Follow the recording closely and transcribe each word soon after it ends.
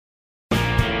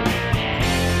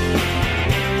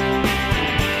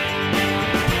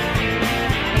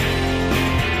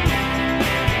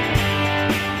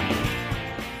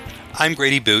I'm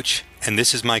Grady Booch, and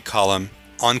this is my column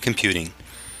on computing,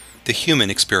 the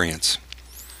human experience.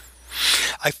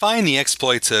 I find the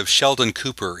exploits of Sheldon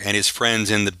Cooper and his friends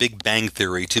in The Big Bang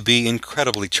Theory to be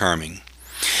incredibly charming.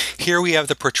 Here we have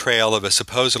the portrayal of a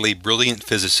supposedly brilliant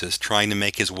physicist trying to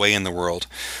make his way in the world,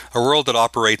 a world that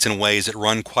operates in ways that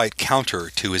run quite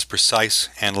counter to his precise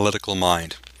analytical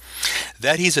mind.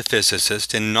 That he's a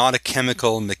physicist and not a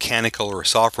chemical, mechanical, or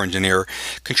software engineer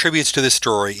contributes to the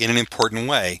story in an important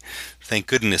way. Thank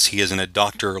goodness he isn't a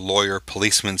doctor, lawyer,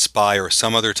 policeman, spy, or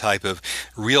some other type of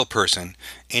real person,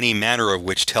 any manner of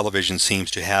which television seems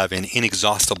to have an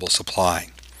inexhaustible supply.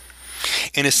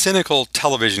 In a cynical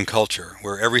television culture,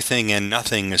 where everything and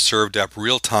nothing is served up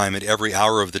real time at every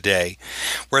hour of the day,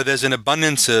 where there's an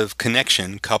abundance of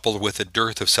connection coupled with a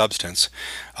dearth of substance,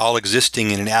 all existing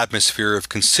in an atmosphere of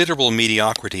considerable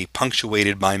mediocrity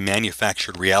punctuated by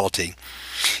manufactured reality,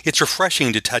 it's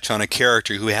refreshing to touch on a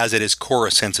character who has at his core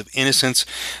a sense of innocence,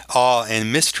 awe,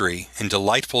 and mystery in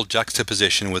delightful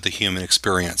juxtaposition with the human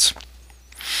experience.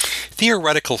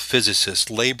 Theoretical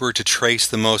physicists labor to trace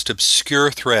the most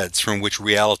obscure threads from which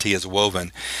reality is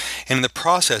woven, and in the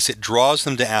process it draws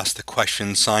them to ask the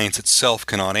questions science itself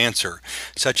cannot answer,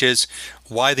 such as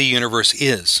why the universe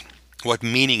is, what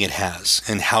meaning it has,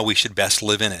 and how we should best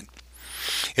live in it.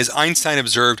 As Einstein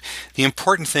observed, the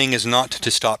important thing is not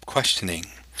to stop questioning.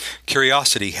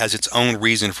 Curiosity has its own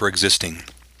reason for existing.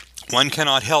 One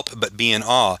cannot help but be in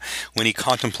awe when he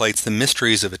contemplates the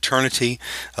mysteries of eternity,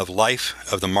 of life,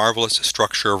 of the marvelous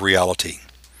structure of reality.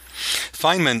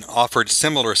 Feynman offered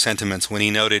similar sentiments when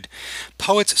he noted,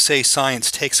 "Poets say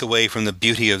science takes away from the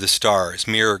beauty of the stars,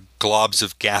 mere globs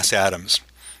of gas atoms.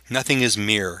 Nothing is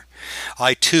mere.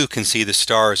 I too can see the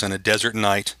stars on a desert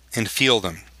night and feel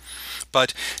them.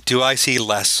 But do I see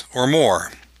less or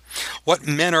more? What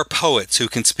men are poets who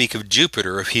can speak of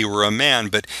Jupiter if he were a man,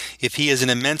 but if he is an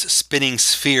immense spinning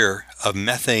sphere of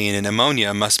methane and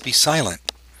ammonia must be silent?"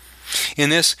 In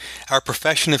this, our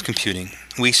profession of computing,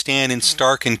 we stand in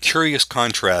stark and curious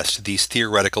contrast to these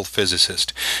theoretical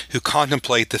physicists who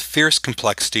contemplate the fierce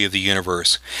complexity of the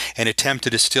universe and attempt to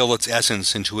distill its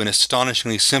essence into an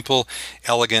astonishingly simple,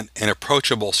 elegant, and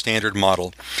approachable standard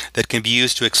model that can be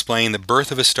used to explain the birth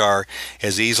of a star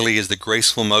as easily as the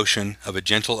graceful motion of a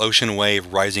gentle ocean wave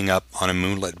rising up on a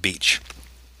moonlit beach.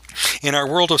 In our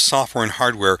world of software and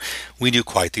hardware, we do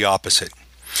quite the opposite.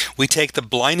 We take the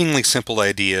blindingly simple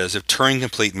ideas of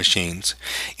Turing-complete machines,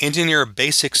 engineer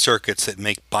basic circuits that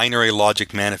make binary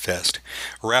logic manifest,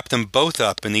 wrap them both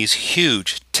up in these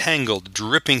huge, tangled,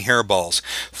 dripping hairballs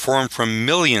formed from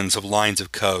millions of lines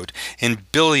of code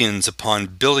and billions upon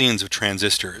billions of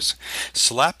transistors,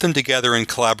 slap them together in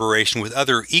collaboration with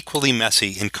other equally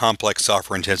messy and complex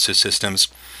software-intensive systems,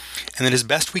 and then as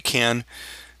best we can,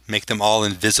 make them all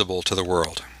invisible to the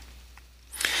world.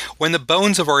 When the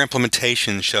bones of our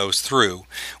implementation shows through,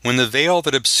 when the veil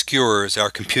that obscures our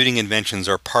computing inventions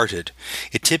are parted,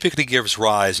 it typically gives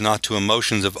rise not to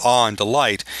emotions of awe and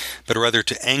delight, but rather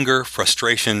to anger,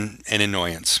 frustration, and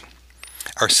annoyance.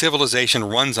 Our civilization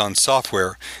runs on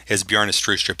software, as Bjarne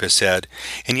Stroustrup has said,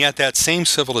 and yet that same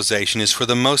civilization is for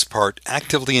the most part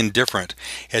actively indifferent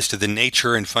as to the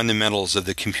nature and fundamentals of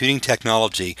the computing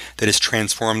technology that has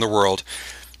transformed the world,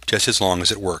 just as long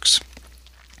as it works.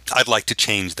 I'd like to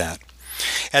change that.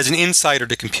 As an insider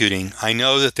to computing, I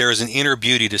know that there is an inner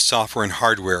beauty to software and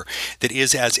hardware that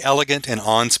is as elegant and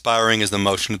awe-inspiring as the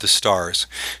motion of the stars,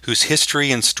 whose history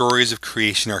and stories of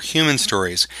creation are human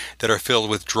stories that are filled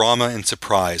with drama and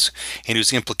surprise, and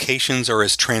whose implications are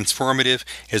as transformative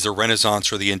as the Renaissance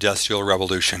or the Industrial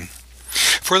Revolution.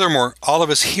 Furthermore, all of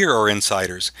us here are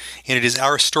insiders, and it is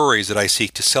our stories that I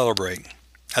seek to celebrate.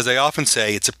 As I often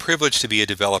say, it's a privilege to be a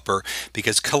developer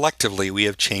because collectively we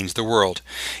have changed the world.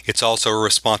 It's also a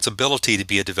responsibility to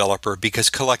be a developer because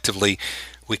collectively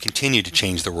we continue to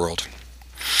change the world.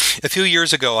 A few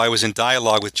years ago, I was in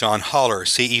dialogue with John Haller,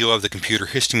 CEO of the Computer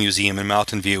History Museum in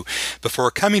Mountain View.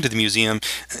 Before coming to the museum,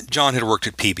 John had worked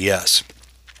at PBS.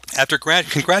 After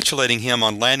congratulating him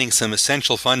on landing some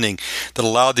essential funding that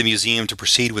allowed the museum to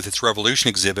proceed with its Revolution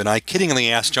exhibit, I kiddingly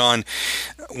asked John,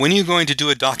 "When are you going to do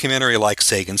a documentary like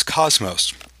Sagan's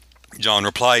Cosmos?" John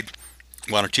replied,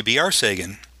 "Why don't you be our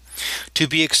Sagan?" To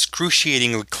be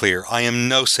excruciatingly clear, I am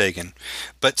no Sagan,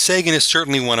 but Sagan is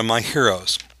certainly one of my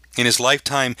heroes. In his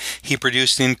lifetime, he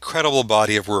produced an incredible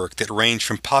body of work that ranged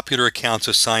from popular accounts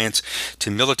of science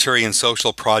to military and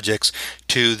social projects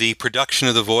to the production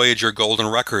of the Voyager Golden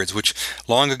Records, which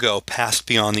long ago passed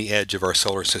beyond the edge of our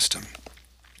solar system.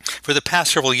 For the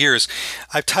past several years,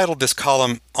 I've titled this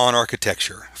column On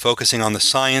Architecture, focusing on the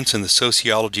science and the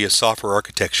sociology of software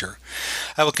architecture.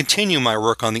 I will continue my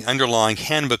work on the underlying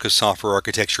handbook of software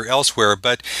architecture elsewhere,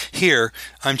 but here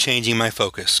I'm changing my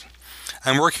focus.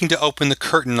 I'm working to open the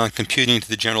curtain on computing to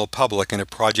the general public in a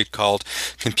project called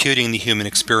Computing the Human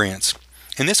Experience.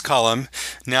 In this column,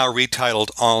 now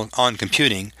retitled On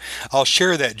Computing, I'll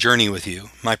share that journey with you,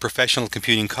 my professional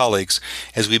computing colleagues,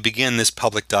 as we begin this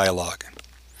public dialogue.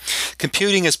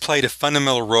 Computing has played a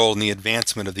fundamental role in the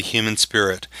advancement of the human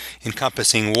spirit,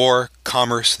 encompassing war,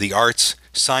 commerce, the arts,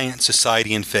 science,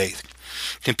 society, and faith.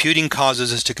 Computing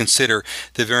causes us to consider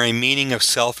the very meaning of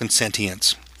self and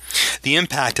sentience. The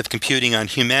impact of computing on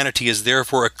humanity is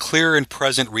therefore a clear and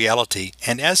present reality,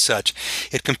 and as such,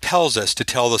 it compels us to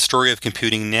tell the story of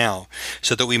computing now,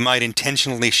 so that we might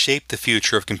intentionally shape the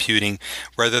future of computing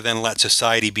rather than let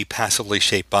society be passively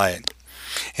shaped by it.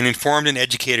 An informed and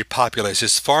educated populace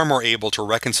is far more able to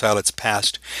reconcile its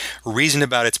past, reason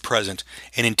about its present,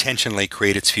 and intentionally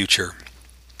create its future.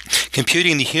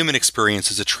 Computing the Human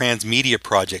Experience is a transmedia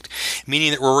project,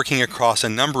 meaning that we're working across a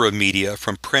number of media,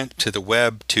 from print to the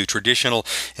web to traditional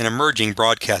and emerging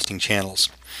broadcasting channels.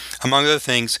 Among other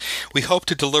things, we hope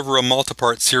to deliver a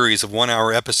multi-part series of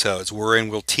one-hour episodes wherein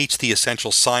we'll teach the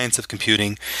essential science of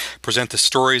computing, present the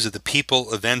stories of the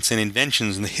people, events, and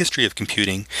inventions in the history of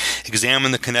computing,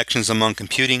 examine the connections among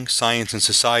computing, science, and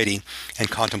society,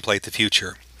 and contemplate the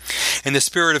future. In the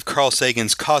spirit of Carl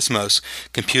Sagan's Cosmos,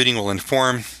 computing will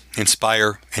inform,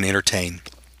 inspire, and entertain.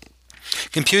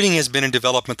 Computing has been in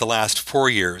development the last 4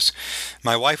 years.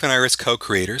 My wife and I are its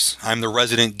co-creators. I'm the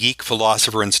resident geek,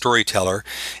 philosopher, and storyteller,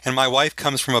 and my wife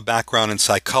comes from a background in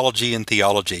psychology and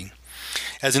theology.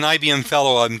 As an IBM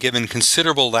Fellow, I'm given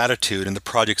considerable latitude in the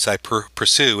projects I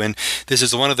pursue, and this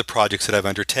is one of the projects that I've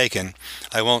undertaken.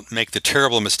 I won't make the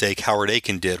terrible mistake Howard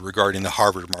Aiken did regarding the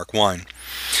Harvard Mark I.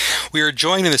 We are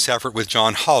joined in this effort with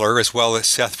John Haller, as well as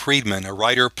Seth Friedman, a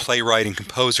writer, playwright, and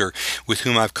composer with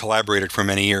whom I've collaborated for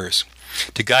many years.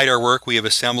 To guide our work, we have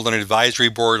assembled an advisory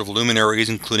board of luminaries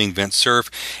including Vint Cerf,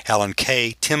 Alan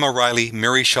Kay, Tim O'Reilly,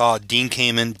 Mary Shaw, Dean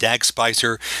Kamen, Dag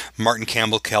Spicer, Martin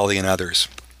Campbell Kelly, and others.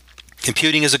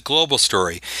 Computing is a global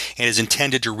story and is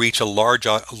intended to reach a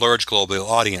large global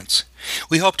audience.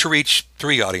 We hope to reach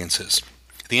 3 audiences: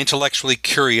 the intellectually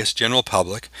curious general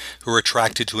public, who are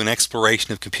attracted to an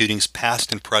exploration of computing's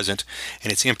past and present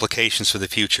and its implications for the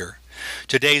future;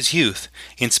 today's youth,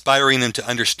 inspiring them to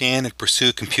understand and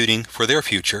pursue computing for their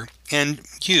future; and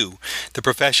you, the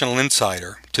professional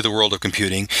insider to the world of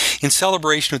computing, in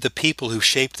celebration of the people who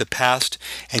shaped the past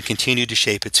and continue to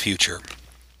shape its future.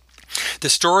 The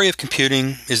story of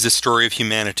computing is the story of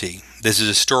humanity. This is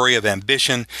a story of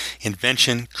ambition,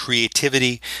 invention,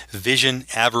 creativity, vision,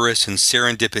 avarice, and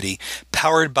serendipity,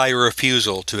 powered by a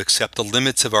refusal to accept the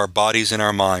limits of our bodies and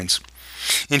our minds.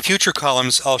 In future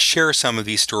columns, I'll share some of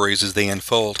these stories as they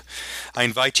unfold. I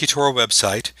invite you to our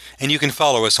website, and you can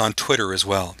follow us on Twitter as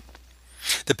well.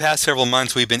 The past several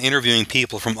months, we've been interviewing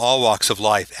people from all walks of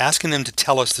life, asking them to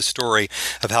tell us the story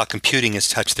of how computing has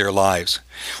touched their lives.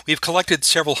 We've collected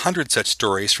several hundred such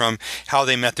stories, from how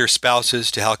they met their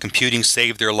spouses, to how computing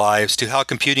saved their lives, to how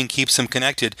computing keeps them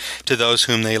connected to those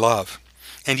whom they love.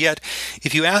 And yet,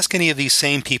 if you ask any of these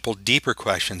same people deeper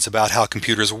questions about how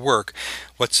computers work,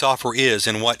 what software is,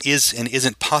 and what is and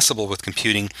isn't possible with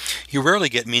computing, you rarely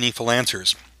get meaningful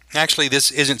answers. Actually,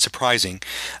 this isn't surprising.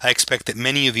 I expect that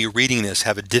many of you reading this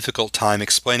have a difficult time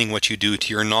explaining what you do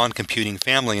to your non-computing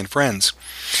family and friends.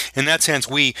 In that sense,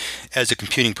 we, as the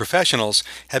computing professionals,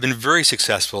 have been very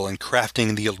successful in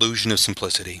crafting the illusion of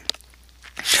simplicity.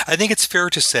 I think it's fair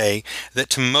to say that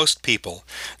to most people,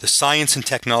 the science and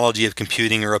technology of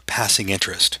computing are of passing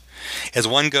interest. As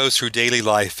one goes through daily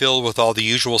life filled with all the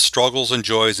usual struggles and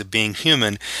joys of being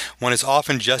human, one is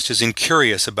often just as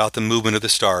incurious about the movement of the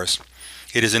stars.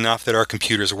 It is enough that our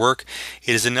computers work.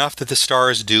 It is enough that the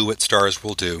stars do what stars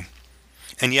will do.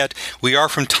 And yet, we are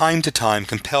from time to time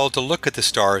compelled to look at the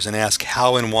stars and ask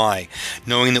how and why,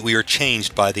 knowing that we are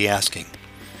changed by the asking.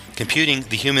 Computing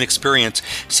the Human Experience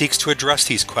seeks to address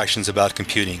these questions about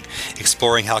computing,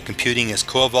 exploring how computing has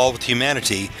co-evolved with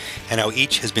humanity and how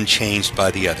each has been changed by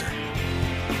the other.